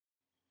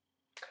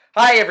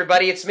Hi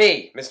everybody, it's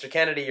me, Mr.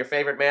 Kennedy, your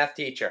favorite math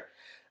teacher.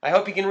 I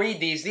hope you can read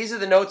these. These are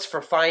the notes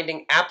for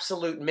finding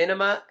absolute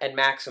minima and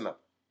maxima.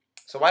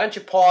 So why don't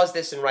you pause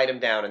this and write them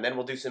down, and then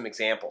we'll do some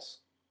examples.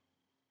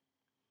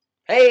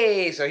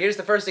 Hey, so here's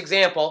the first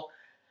example.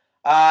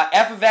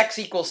 F of x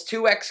equals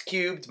 2x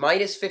cubed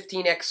minus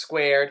 15x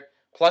squared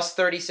plus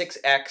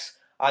 36x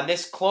on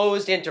this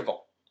closed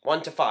interval,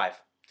 1 to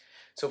 5.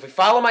 So if we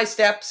follow my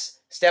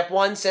steps, step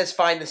 1 says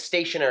find the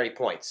stationary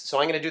points. So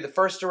I'm going to do the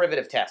first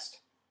derivative test.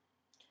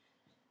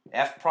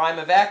 F prime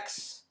of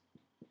x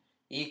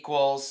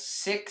equals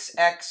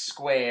 6x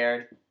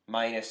squared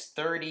minus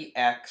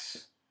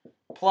 30x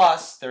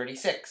plus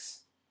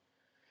 36.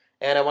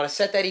 And I want to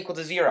set that equal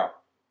to 0.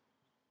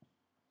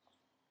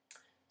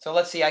 So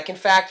let's see, I can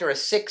factor a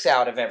 6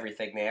 out of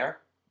everything there.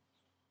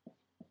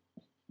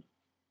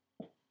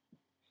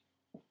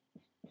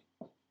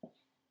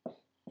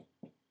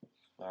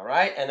 All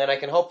right, and then I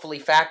can hopefully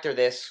factor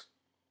this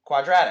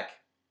quadratic.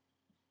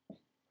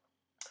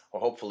 Or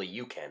hopefully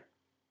you can.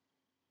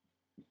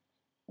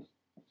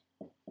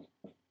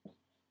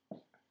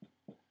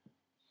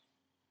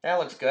 That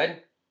looks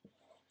good.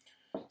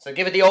 So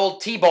give it the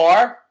old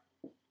t-bar.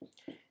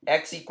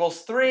 X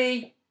equals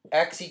 3,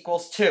 x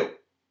equals 2.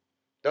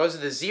 Those are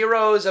the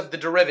zeros of the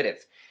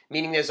derivative,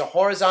 meaning there's a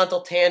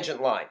horizontal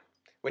tangent line,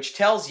 which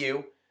tells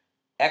you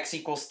x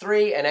equals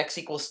 3 and x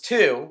equals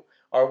 2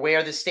 are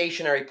where the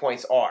stationary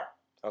points are.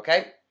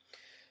 Okay?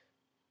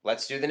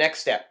 Let's do the next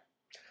step.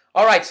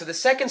 All right, so the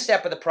second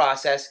step of the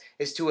process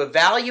is to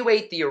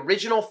evaluate the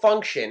original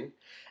function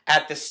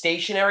at the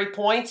stationary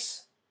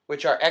points,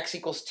 which are x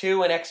equals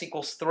 2 and x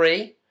equals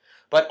 3,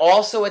 but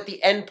also at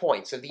the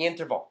endpoints of the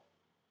interval,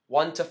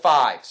 1 to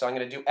 5. So I'm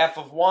going to do f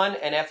of 1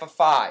 and f of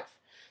 5.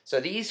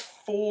 So these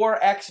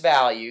 4 x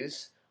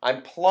values,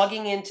 I'm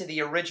plugging into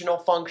the original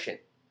function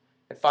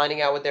and finding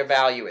out what their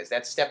value is.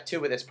 That's step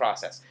 2 of this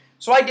process.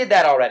 So I did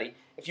that already.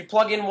 If you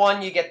plug in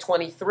 1, you get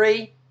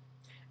 23.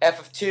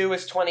 F of 2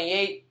 is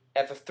 28.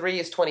 F of 3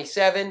 is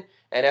 27.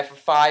 And f of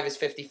 5 is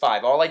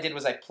 55. All I did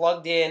was I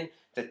plugged in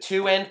the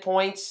 2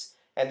 endpoints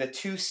and the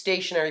 2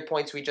 stationary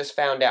points we just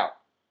found out.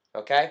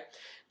 Okay?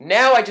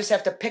 Now I just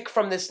have to pick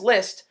from this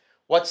list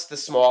what's the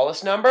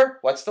smallest number,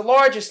 what's the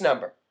largest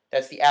number.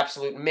 That's the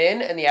absolute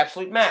min and the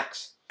absolute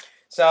max.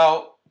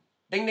 So,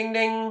 ding, ding,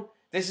 ding.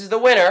 This is the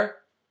winner,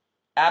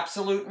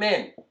 absolute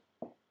min.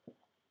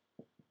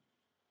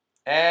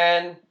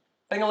 And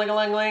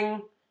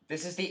ding-a-ling-a-ling-ling,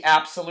 this is the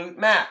absolute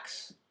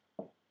max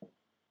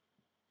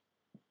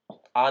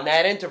on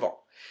that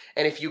interval.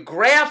 And if you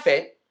graph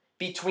it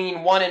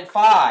between 1 and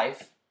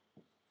 5,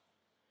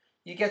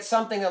 you get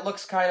something that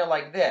looks kind of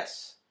like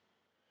this.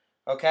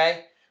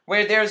 Okay?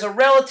 Where there's a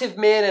relative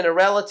min and a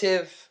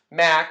relative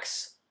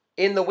max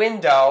in the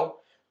window,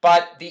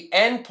 but the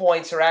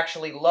endpoints are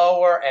actually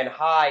lower and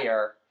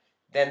higher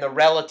than the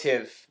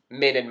relative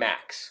min and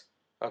max.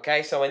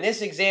 Okay, so in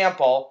this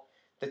example,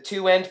 the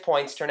 2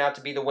 endpoints turn out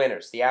to be the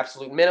winners. The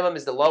absolute minimum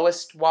is the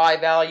lowest y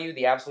value,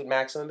 the absolute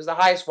maximum is the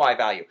highest y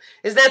value.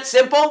 Isn't that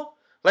simple?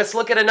 Let's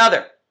look at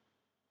another.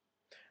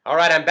 All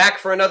right, I'm back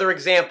for another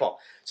example.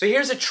 So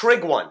here's a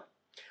trig one.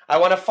 I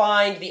want to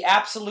find the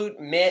absolute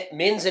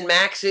mins and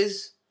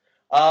maxes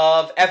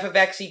of f of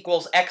x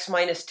equals x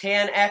minus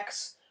tan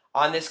x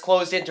on this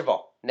closed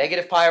interval,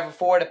 negative pi over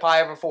 4 to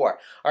pi over 4.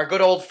 Our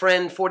good old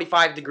friend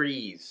 45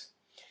 degrees.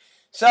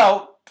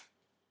 So,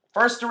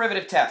 first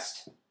derivative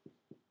test.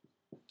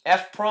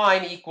 F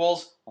prime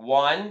equals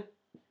 1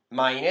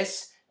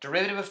 minus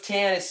derivative of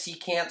tan is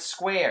secant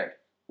squared.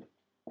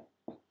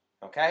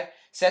 Okay?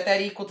 Set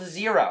that equal to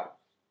 0.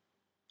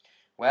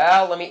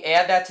 Well, let me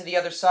add that to the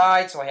other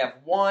side. So I have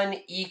 1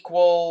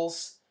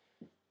 equals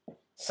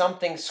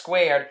something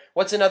squared.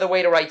 What's another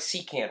way to write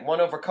secant? 1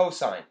 over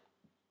cosine.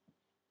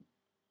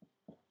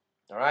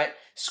 All right,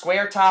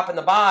 square top and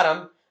the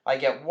bottom, I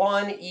get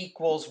 1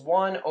 equals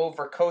 1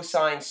 over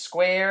cosine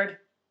squared.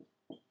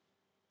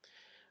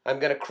 I'm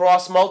going to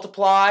cross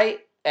multiply,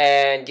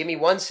 and give me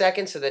 1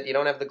 second so that you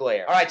don't have the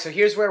glare. All right, so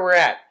here's where we're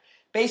at.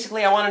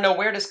 Basically, I want to know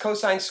where does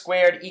cosine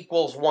squared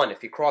equals 1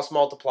 if you cross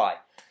multiply.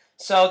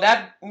 So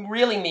that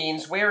really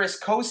means where is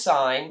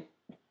cosine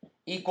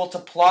equal to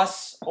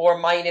plus or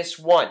minus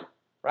 1,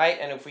 right?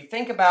 And if we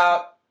think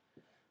about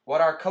what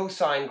our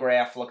cosine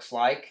graph looks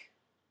like,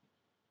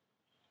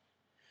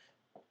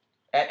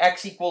 at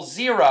x equals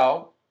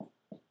 0,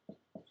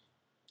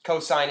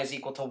 cosine is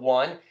equal to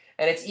 1,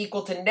 and it's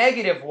equal to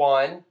negative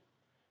 1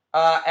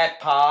 at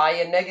pi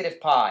and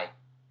negative pi.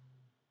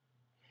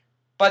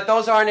 But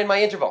those aren't in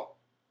my interval.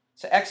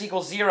 So x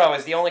equals 0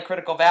 is the only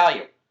critical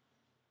value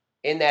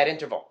in that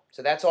interval.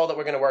 So that's all that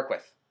we're going to work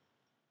with.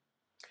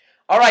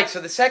 All right,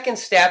 so the second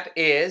step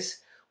is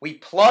we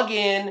plug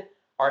in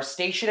our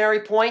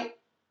stationary point,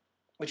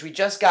 which we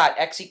just got,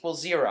 x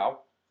equals 0,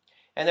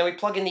 and then we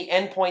plug in the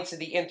endpoints of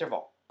the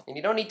interval. And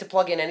you don't need to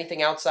plug in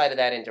anything outside of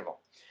that interval.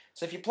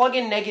 So if you plug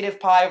in negative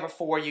pi over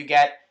 4, you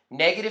get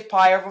negative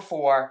pi over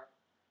 4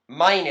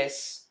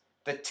 minus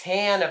the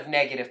tan of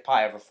negative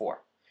pi over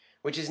 4,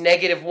 which is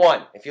negative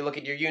 1 if you look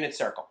at your unit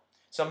circle.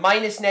 So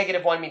minus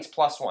negative 1 means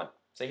plus 1.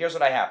 So here's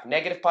what I have.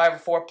 Negative pi over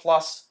 4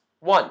 plus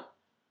 1.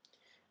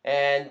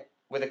 And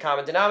with a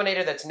common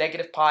denominator, that's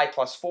negative pi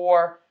plus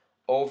 4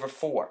 over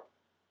 4.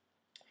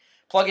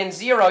 Plug in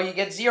 0, you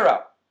get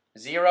 0.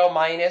 0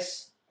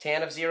 minus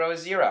tan of 0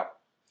 is 0.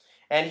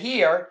 And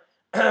here,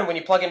 when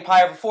you plug in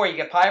pi over 4, you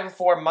get pi over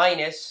 4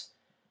 minus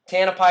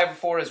tan of pi over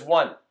 4 is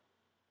 1.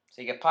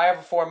 So you get pi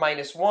over 4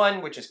 minus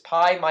 1, which is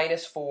pi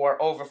minus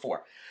 4 over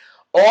 4.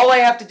 All I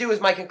have to do is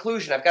my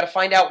conclusion. I've got to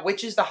find out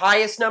which is the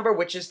highest number,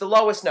 which is the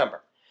lowest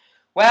number.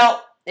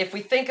 Well, if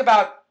we think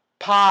about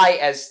pi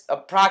as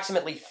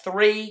approximately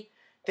 3,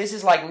 this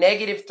is like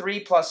negative 3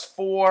 plus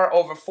 4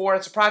 over 4.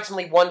 It's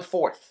approximately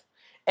 1/4.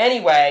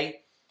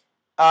 Anyway,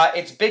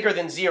 it's bigger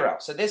than 0.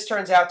 So this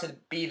turns out to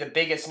be the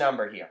biggest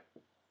number here.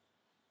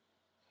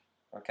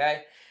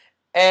 Okay?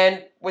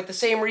 And with the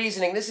same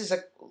reasoning, this is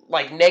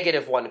like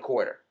negative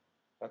 1/4.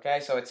 Okay?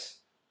 So it's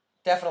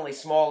definitely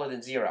smaller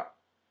than 0.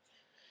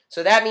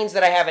 So that means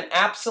that I have an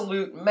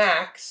absolute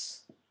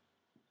max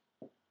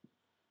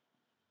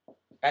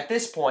at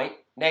this point,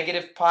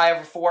 negative pi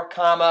over 4,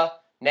 comma,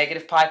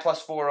 negative pi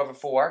plus 4 over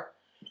 4.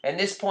 And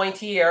this point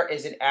here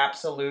is an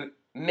absolute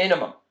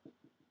minimum.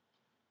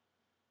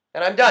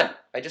 And I'm done.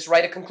 I just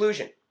write a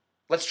conclusion.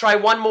 Let's try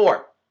one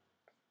more.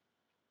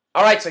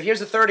 All right, so here's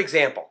the third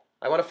example.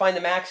 I want to find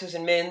the maxes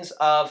and mins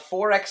of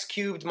 4x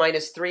cubed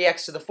minus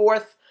 3x to the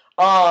 4th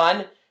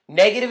on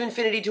negative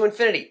infinity to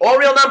infinity. All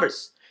real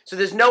numbers. So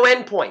there's no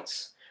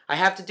endpoints. I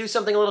have to do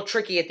something a little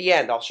tricky at the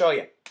end. I'll show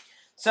you.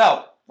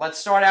 So let's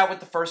start out with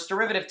the first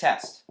derivative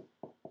test.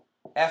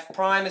 F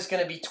prime is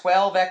going to be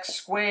 12x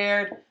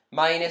squared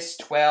minus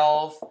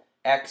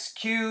 12x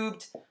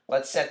cubed.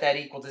 Let's set that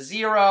equal to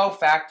 0.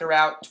 Factor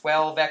out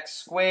 12x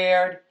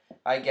squared.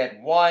 I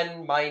get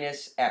 1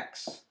 minus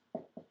x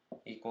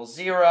equals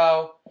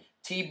 0.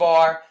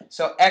 T-bar.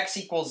 So x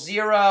equals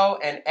 0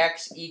 and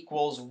x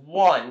equals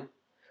 1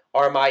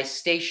 are my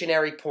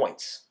stationary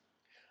points.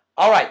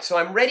 All right, so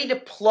I'm ready to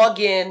plug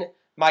in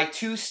my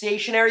two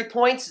stationary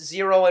points,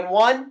 0 and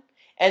 1,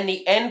 and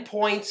the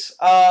endpoints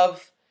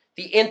of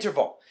the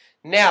interval.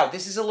 Now,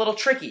 this is a little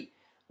tricky.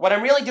 What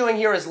I'm really doing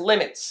here is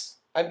limits.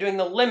 I'm doing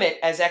the limit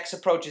as x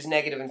approaches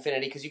negative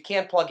infinity because you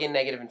can't plug in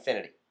negative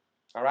infinity.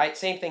 All right,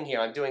 same thing here.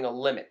 I'm doing a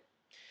limit.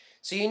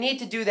 So you need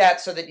to do that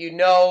so that you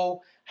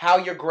know how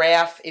your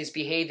graph is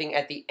behaving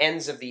at the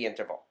ends of the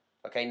interval.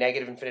 Okay,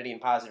 negative infinity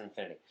and positive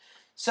infinity.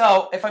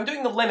 So if I'm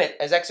doing the limit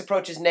as x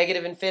approaches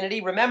negative infinity,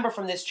 remember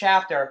from this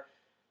chapter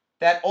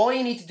that all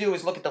you need to do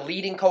is look at the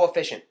leading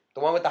coefficient, the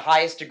one with the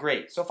highest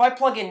degree. So if I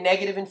plug in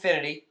negative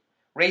infinity,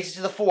 raise it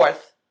to the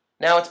 4th,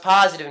 now it's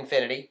positive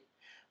infinity,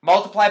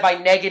 multiply by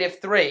negative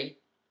 3,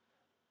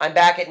 I'm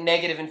back at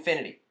negative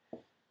infinity.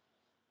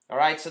 All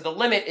right, so the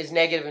limit is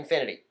negative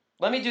infinity.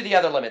 Let me do the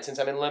other limit since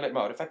I'm in limit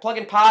mode. If I plug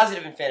in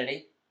positive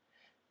infinity,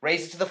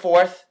 raise it to the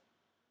 4th,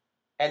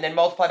 and then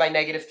multiply by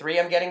negative 3,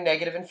 I'm getting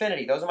negative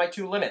infinity. Those are my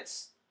two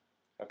limits.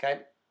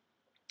 Okay?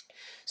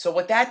 So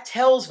what that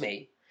tells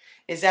me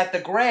is that the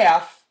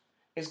graph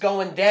is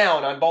going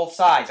down on both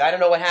sides. I don't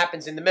know what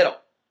happens in the middle.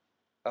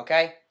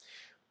 Okay?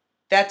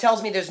 That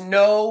tells me there's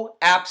no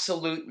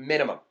absolute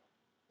minimum.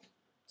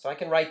 So I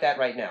can write that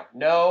right now.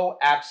 No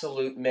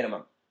absolute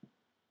minimum.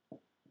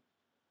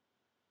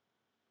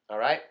 All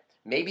right?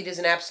 Maybe there's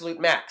an absolute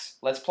max.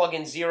 Let's plug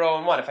in 0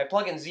 and 1. If I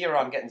plug in 0,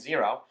 I'm getting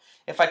 0.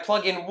 If I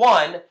plug in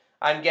 1,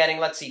 I'm getting,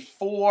 let's see,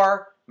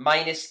 4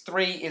 minus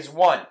 3 is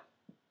 1.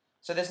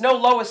 So there's no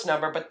lowest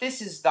number, but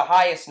this is the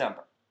highest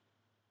number.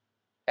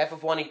 F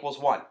of 1 equals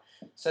 1.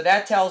 So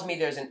that tells me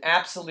there's an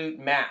absolute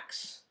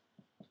max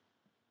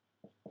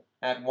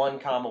at 1,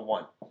 comma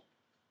 1.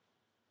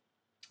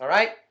 All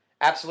right?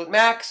 Absolute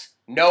max,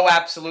 no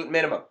absolute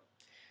minimum.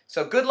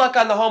 So good luck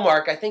on the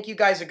homework. I think you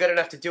guys are good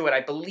enough to do it. I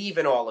believe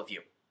in all of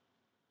you.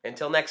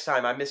 Until next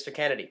time, I'm Mr.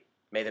 Kennedy.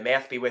 May the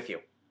math be with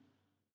you.